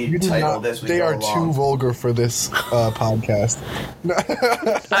randomly You do titled not- as we they go are along. too vulgar for this podcast.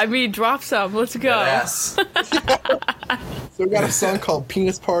 I mean, drop some. Let's go. Yes. So we got a song called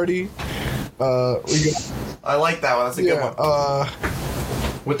Penis Party. We got, I like that one. That's a good yeah, one.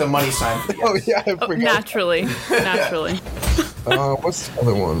 With the money sign. oh yeah, I forgot. Naturally. What's the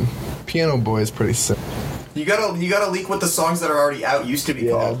other one? Piano Boy is pretty sick. You gotta leak what the songs that are already out used to be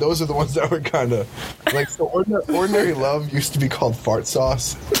Yeah, called. those are the ones that were kind of like. So Ordinary Love used to be called Fart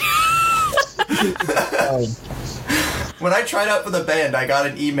Sauce. When I tried out for the band, I got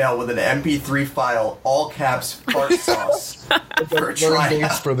an email with an MP3 file, all caps, fart sauce, for a Thanks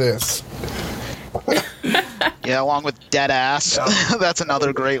tryout. for this. Yeah, along with Dead Ass. Yeah. That's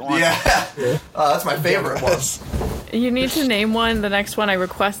another great one. Yeah, that's my favorite one. You need to name one. The next one, I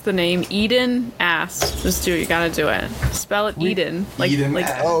request the name Eden Ass. Just do it. You gotta do it. Spell it Eden. Eden like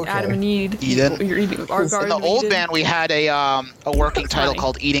Ass. Oh, okay. Adam and Eve. Eden. You're eating our In garden the of old Eden. band, we had a working That's title funny.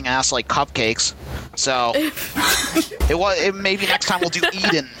 called Eating Ass Like Cupcakes. So maybe next time we'll do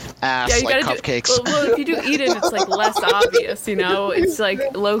Eden Ass Yeah, you Like gotta Cupcakes. do. Well, if you do Eden, it's like less obvious. You know, it's like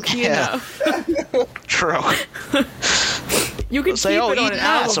low key Yeah. enough. True. You can Say, keep oh, it on Eden an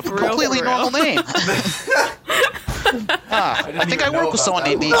Ass, a album for real, completely for real. normal name. I think I even know work with about someone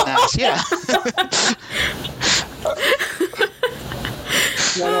that named one. Eden Ass. Yeah.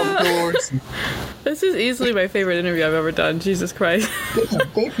 This is easily my favorite interview I've ever done. Jesus Christ.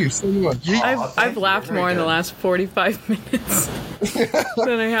 Thank you so much. I've thank you. laughed Very more in the good. last 45 minutes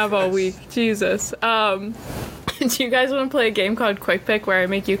than I have all week. Jesus. Do you guys want to play a game called Quick Pick where I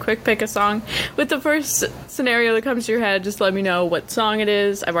make you quick pick a song? With the first scenario that comes to your head, just let me know what song it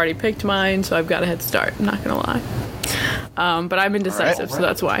is. I've already picked mine, so I've got a head start. I'm not going to lie. But I'm indecisive, so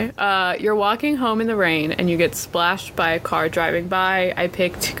that's why. You're walking home in the rain and you get splashed by a car driving by. I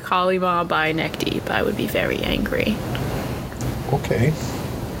picked Kalima by Neck Deep. I would be very angry. Okay.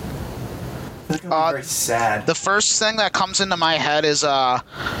 Very sad. The first thing that comes into my head is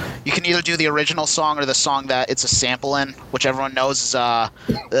you can either do the original song or the song that it's a sample in, which everyone knows is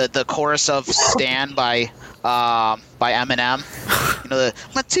the chorus of "Stan" by Eminem. You know, the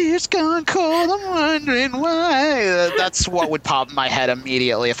 "My tears gone cold, I'm wondering why." That's what would pop in my head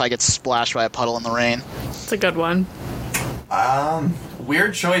immediately if I get splashed by a puddle in the rain. It's a good one.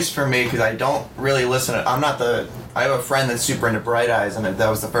 Weird choice for me because I don't really listen to. I have a friend that's super into Bright Eyes, and that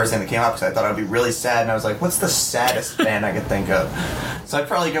was the first thing that came up because I thought it would be really sad, and I was like, what's the saddest band I could think of? So I'd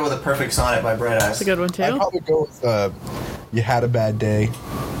probably go with A Perfect Sonnet by Bright Eyes. It's a good one, I'd too. probably go with You Had a Bad Day.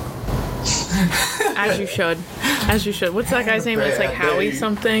 As you should. As you should. What's that guy's name? It's like Howie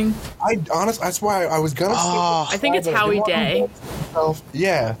something. That's why I was gonna say. I think it's Howie Day.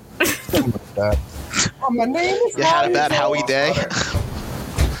 Yeah. Something like that. My name is You had a bad Howie Day.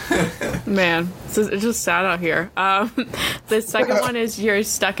 Man, it's just sad out here. The second one is you're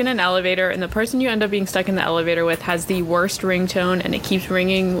stuck in an elevator, and the person you end up being stuck in the elevator with has the worst ringtone, and it keeps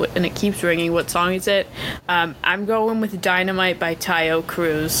ringing, and it keeps ringing. What song is it? I'm going with Dynamite by Tayo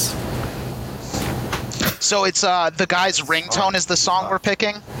Cruz. So it's the guy's ringtone is the song we're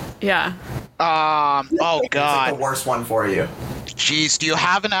picking. Yeah. Oh It's like God. the worst one for you. Jeez, do you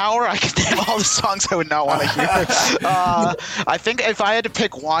have an hour? I can name all the songs I would not want to hear. I think if I had to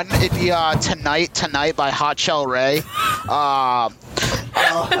pick one, it'd be Tonight by Hot Shell Ray.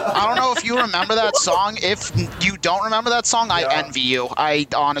 I don't know if you remember that song. If you don't remember that song, I envy you. I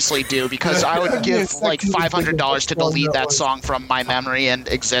honestly do, because I would give like $500 to delete that song from my memory and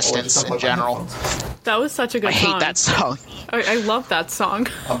existence in general. That was such a good I song. hate that song. I love that song.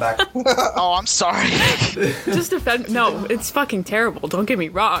 I'm back. Oh, I'm sorry. Just defend. No, it's fucking terrible. Don't get me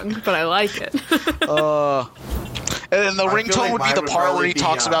wrong, but I like it. And then the I feel ringtone like would be mine the would part where probably he be,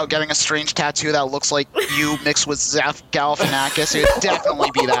 talks about getting a strange tattoo that looks like you mixed with Zeph Galifianakis. It would definitely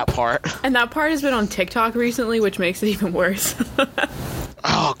be that part. And that part has been on TikTok recently, which makes it even worse.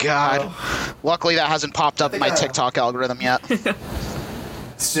 Oh, God. Luckily, that hasn't popped up in my TikTok algorithm yet.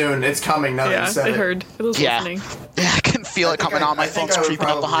 Soon, it's coming now that Yeah, you said I it. heard. I was Yeah. listening. Yeah, I can feel it coming on. My I think phone's I would creeping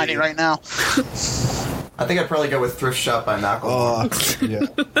up behind me probably- right now. I think I'd probably go with Thrift Shop by Macklemore. Yeah.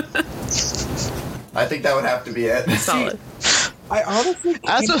 I think that would have to be it. Solid. I honestly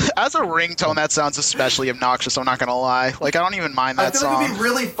As a ringtone, that sounds especially obnoxious, I'm not gonna lie. Like, I don't even mind I that feel like song. it'd be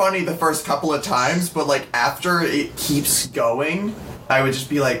really funny the first couple of times, but like after it keeps going, I would just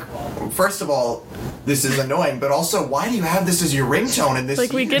be like, first of all, this is annoying, but also, why do you have this as your ringtone in this?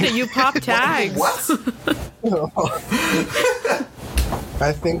 Like, we get it. You pop tags. What?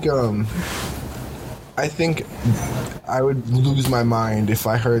 I think I would lose my mind if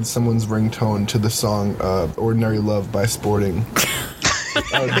I heard someone's ringtone to the song "Ordinary Love" by Sporting.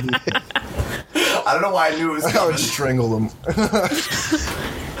 I I don't know why I knew it was would coming. strangle them.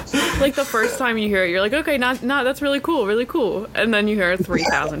 Like, the first time you hear it, you're like, okay, no, that's really cool, really cool. And then you hear it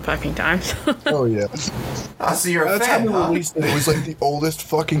 3,000 fucking times. Oh yeah. I see you're a That's fan, how huh? they released it. It was like the oldest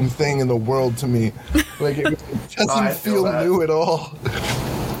fucking thing in the world to me. Like it doesn't I feel feel that. new at all.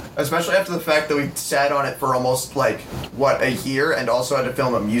 Especially after the fact that we sat on it for almost like a year, and also had to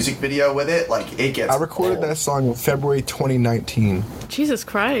film a music video with it. Like it gets. I recorded old. that song in February 2019. Jesus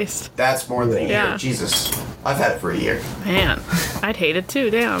Christ. That's more than a year. Yeah. Jesus, I've had it for a year. Man, I'd hate it too,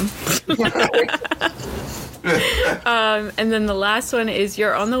 damn. And then the last one is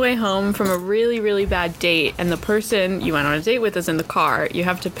you're on the way home from a really, really bad date, and the person you went on a date with is in the car. You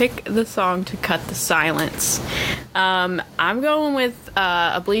have to pick the song to cut the silence. I'm going with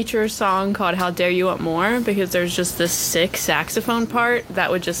a Bleacher song called How Dare You Want More, because there's just this sick saxophone part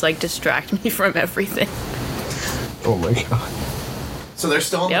that would just like distract me from everything. Oh my god. So they're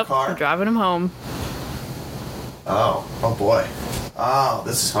still in the Yep, car? I'm driving him home. Oh boy. Oh,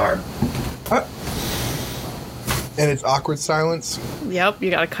 this is hard. And it's awkward silence. Yep,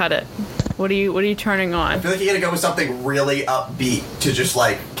 you gotta cut it. What are you turning I on? feel like you gotta go with something really upbeat to just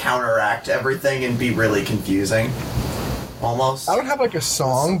like counteract everything and be really confusing. Almost. I don't have like a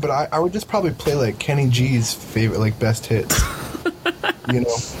song, but I would just probably play like Kenny G's favorite, like best hits. You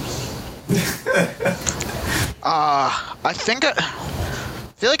know? I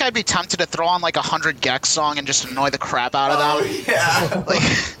feel like I'd be tempted to throw on like 100 Gex song and just annoy the crap out of them. Yeah. Like,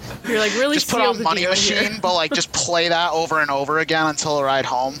 You're like really just put seal on the Money deal Machine, here. but like just play that over and over again until I ride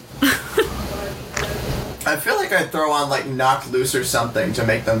home. I feel like I'd throw on like Knocked Loose or something to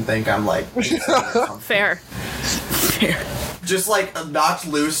make them think I'm like Fair. just like Knocked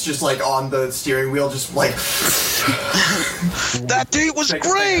Loose, just like on the steering wheel, just like That date was Take a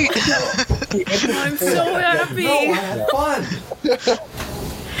great. I'm so happy. no, I had fun.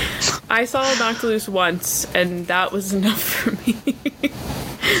 I saw Knocked Loose once, and that was enough for me.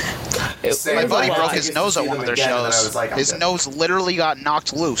 It Same. My was buddy a broke lot. his nose at one of their Again, and I shows. was like, I'm His good. nose literally got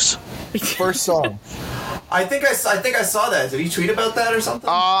knocked loose. First song. I think I saw that. Did he tweet about that or something?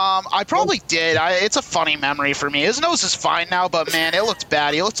 I probably did. It's a funny memory for me. His nose is fine now, but man, it looked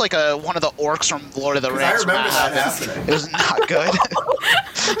bad. He looked like one of the orcs from Lord of the 'Cause Rings. I remember man. that happening. It was not good.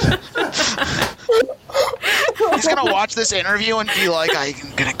 He's gonna watch this interview and be like, "I'm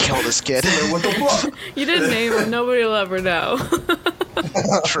gonna kill this kid." What the fuck? You didn't name him. Nobody will ever know.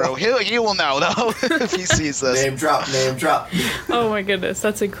 True. He will know though if he sees this. Name drop. Oh my goodness,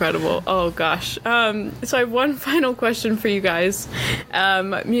 that's incredible. Oh gosh. So I have one final question for you guys.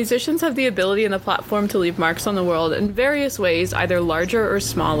 Musicians have the ability and the platform to leave marks on the world in various ways, either larger or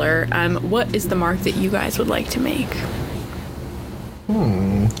smaller. What is the mark that you guys would like to make?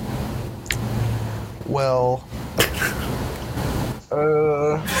 Well,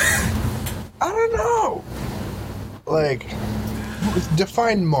 I don't know. Like,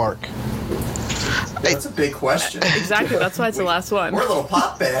 define mark. That's a big question. Exactly, that's why it's the last one. We're a little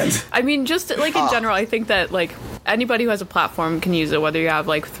pop band. I mean, just like in general, I think that like anybody who has a platform can use it, whether you have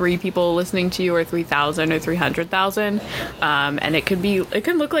like 3 people listening to you or 3,000 or 300,000. And it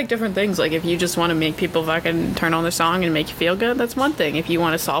can look like different things. Like if you just want to make people fucking turn on the song and make you feel good, that's one thing. If you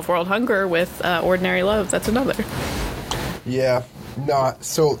want to solve world hunger with Ordinary Love, that's another. Yeah. No,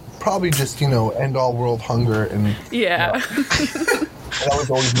 so probably just, end all world hunger. And Yeah. that was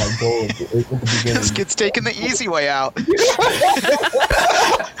always my goal at the beginning. This kid's taking the easy way out.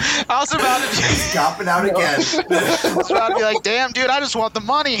 I was about to Copping out again. be like, "Damn, dude, I just want the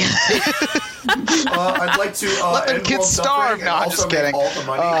money." I'd like to Let them end kids world starve. suffering No, and I'm just also make kidding. all the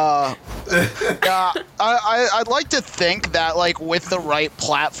money. Yeah, I'd like to think that like with the right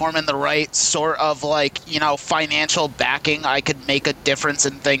platform and the right sort of like financial backing, I could make a difference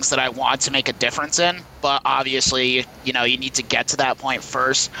in things that I want to make a difference in. But obviously, you need to get to that point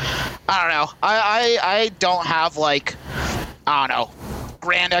first. I don't know. I don't have like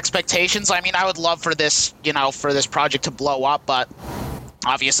grand expectations. I mean, I would love for this for this project to blow up, but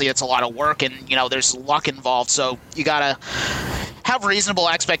obviously it's a lot of work and there's luck involved. So you gotta have reasonable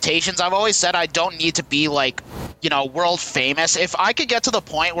expectations. I've always said I don't need to be like world famous. If I could get to the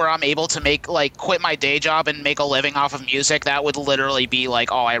point where I'm able to quit my day job and make a living off of music, that would literally be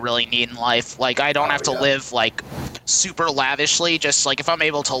like all I really need in life. Like I don't have to live like super lavishly. Just like if I'm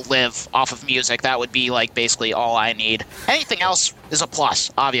able to live off of music, that would be like basically all I need. Anything else is a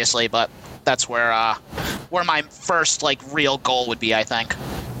plus, obviously, but that's where my first like real goal would be, I think.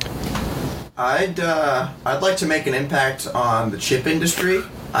 I'd like to make an impact on the chip industry.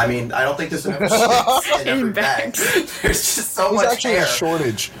 I mean, I don't think there's enough chips in every bag. There's just so There's much actually air. a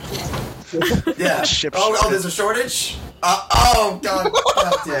shortage. Yeah. Chip Oh, shortage. there's a shortage? God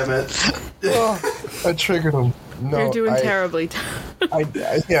damn it. Oh, I triggered him. No, You're doing terribly.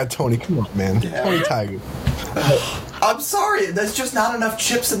 Yeah, Tony, come on, man. Yeah. Tony Tiger. I'm sorry, there's just not enough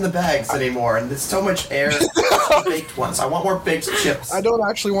chips in the bags anymore, and there's so much air. Baked ones. I want more baked chips. I don't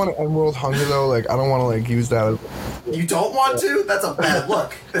actually want to end world hunger though. Like, I don't want to like use that as. You don't want to? That's a bad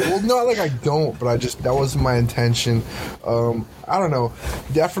look. Well, not like I don't, but that wasn't my intention. I don't know.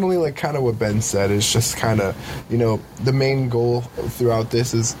 Definitely, like kind of what Ben said is just kind of, the main goal throughout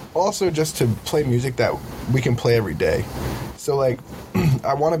this is also just to play music that we can play every day. So like,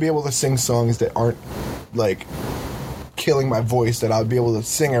 I want to be able to sing songs that aren't like killing my voice that I'd be able to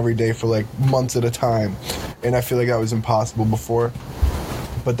sing every day for like months at a time, and I feel like that was impossible before.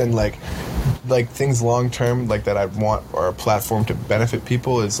 But then like things long term like that I want or a platform to benefit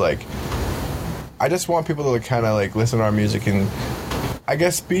people is like I just want people to like, kind of like listen to our music and I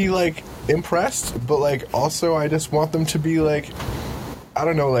guess be like impressed, but like also I just want them to be like, I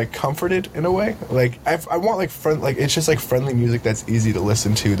don't know, like comforted in a way. Like I want like it's just like friendly music that's easy to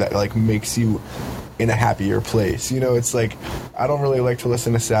listen to that like makes you in a happier place. You know, it's like I don't really like to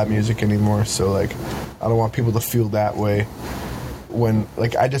listen to sad music anymore, so like I don't want people to feel that way when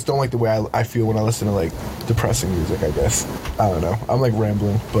like I just don't like the way I feel when I listen to like depressing music, I guess. I don't know. I'm like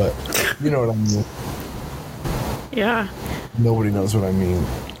rambling, but you know what I mean. Yeah. Nobody knows what I mean.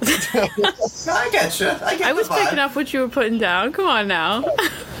 I get you. I was picking up what you were putting down. Come on now.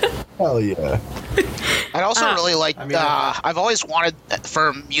 Hell yeah. I'd also really like. I mean, I've always wanted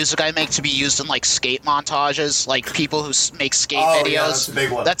for music I make to be used in like skate montages, like people who make skate videos. Yeah, that's a big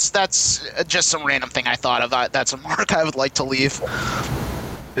one. That's just some random thing I thought of. That's a mark I would like to leave.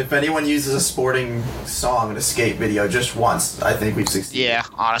 If anyone uses a sporting song in a skate video just once, I think we've succeeded. Yeah,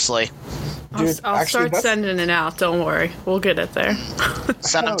 honestly. Dude, I'll actually, start sending it out. Don't worry. We'll get it there.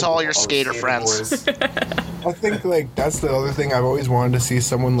 Send them to all your All the skater skater friends. boys. I think like that's the other thing I've always wanted to see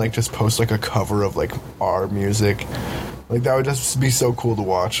someone like just post like a cover of like our music. Like that would just be so cool to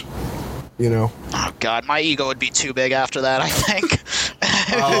watch. You know? Oh god, my ego would be too big after that, I think.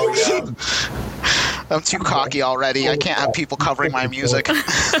 Oh, yeah. I'm too cocky already. I can't have people covering my music. I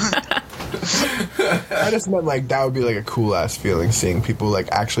just meant like that would be like a cool ass feeling seeing people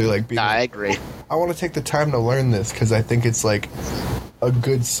like actually like be I agree. I want to take the time to learn this because I think it's like a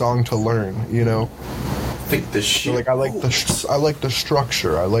good song to learn, you know? I think the shit. So, like I like the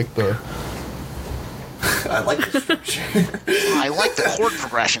structure. I like the I like the structure. I like the chord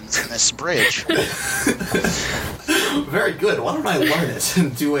progressions in this bridge. Very good. Why don't I learn it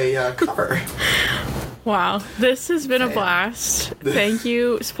and do a cover? Wow, this has been a blast. Thank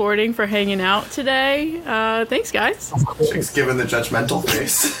you, Sporting, for hanging out today. Thanks, guys. Chick's giving the judgmental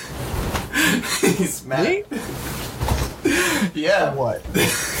face. He's mad. Yeah. what?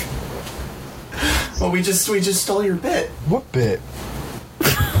 Well, we just stole your bit. What bit?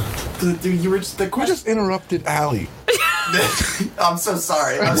 You were just the We question. just interrupted Allie. I'm so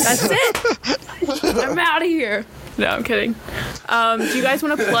sorry. That's it. I'm out of here. No, I'm kidding. Do you guys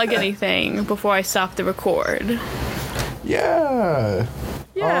want to plug anything before I stop the record? Yeah.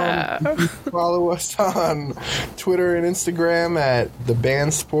 Yeah. Follow us on Twitter and Instagram at The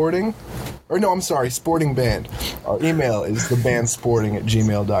Band Sporting. Or no, I'm sorry, Sporting Band. Our email is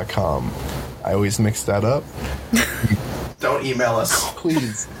thebandsporting@gmail.com. I always mix that up. Don't email us.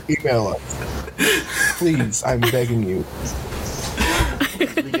 Please, email us. Please, I'm begging you. We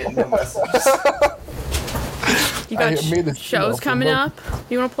get no messages. You got I made this email shows for coming both. up?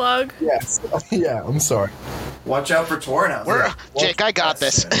 You want to plug? Yes. Yeah, I'm sorry. Watch out for tour announcements. Jake, I got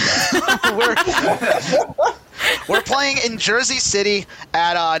this. We're playing in Jersey City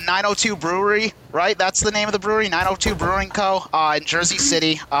at 902 Brewery, right? That's the name of the brewery, 902 Brewing Co. In Jersey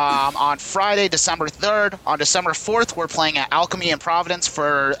City on Friday, December 3rd. On December 4th, we're playing at Alchemy in Providence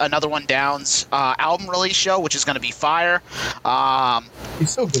for Another One Down's album release show, which is going to be fire.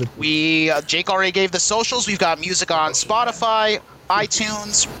 He's so good at Jake already gave the socials. We've got music on Spotify,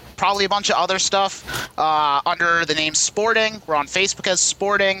 iTunes, probably a bunch of other stuff under the name Sporting. We're on Facebook as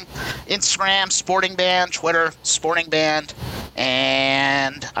Sporting, Instagram Sporting Band, Twitter Sporting Band,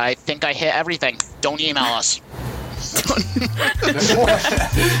 and I think I hit everything. Don't email us.